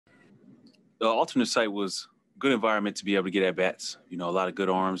The alternate site was a good environment to be able to get at bats. You know, a lot of good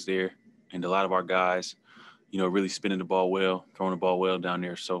arms there, and a lot of our guys, you know, really spinning the ball well, throwing the ball well down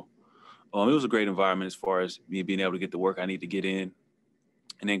there. So it was a great environment as far as me being able to get the work I need to get in,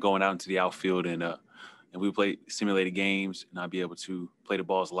 and then going out into the outfield and we play simulated games, and I'd be able to play the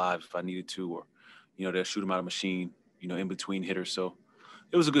balls live if I needed to, or you know, they'll shoot them out of machine, you know, in between hitters. So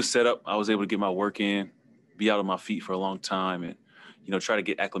it was a good setup. I was able to get my work in, be out on my feet for a long time, and you know, try to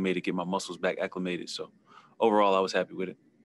get acclimated, get my muscles back acclimated. So overall, I was happy with it.